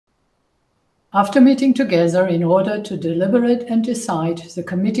After meeting together in order to deliberate and decide, the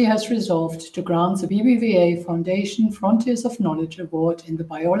committee has resolved to grant the BBVA Foundation Frontiers of Knowledge Award in the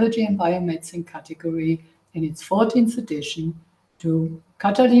Biology and Biomedicine category in its 14th edition to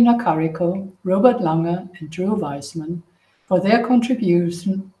Katalina Kariko, Robert Lange, and Drew Weissman for their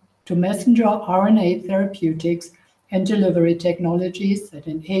contribution to messenger RNA therapeutics and delivery technologies that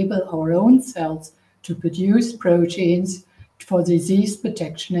enable our own cells to produce proteins for disease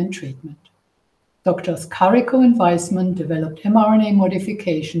protection and treatment. Drs. Kariko and Weissman developed mRNA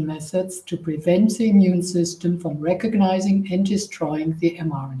modification methods to prevent the immune system from recognizing and destroying the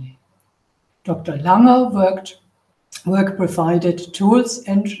mRNA. Dr. Lange work provided tools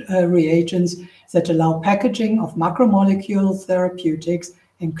and reagents that allow packaging of macromolecule therapeutics,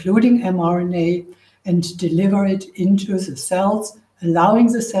 including mRNA, and deliver it into the cells,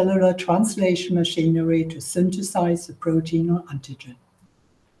 allowing the cellular translation machinery to synthesize the protein or antigen.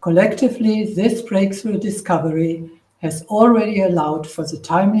 Collectively, this breakthrough discovery has already allowed for the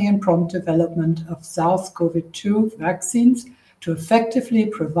timely and prompt development of SARS-CoV-2 vaccines to effectively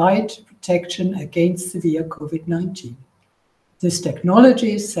provide protection against severe COVID-19. This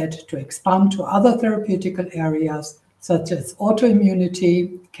technology is set to expand to other therapeutic areas such as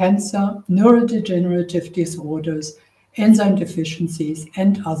autoimmunity, cancer, neurodegenerative disorders, enzyme deficiencies,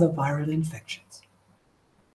 and other viral infections.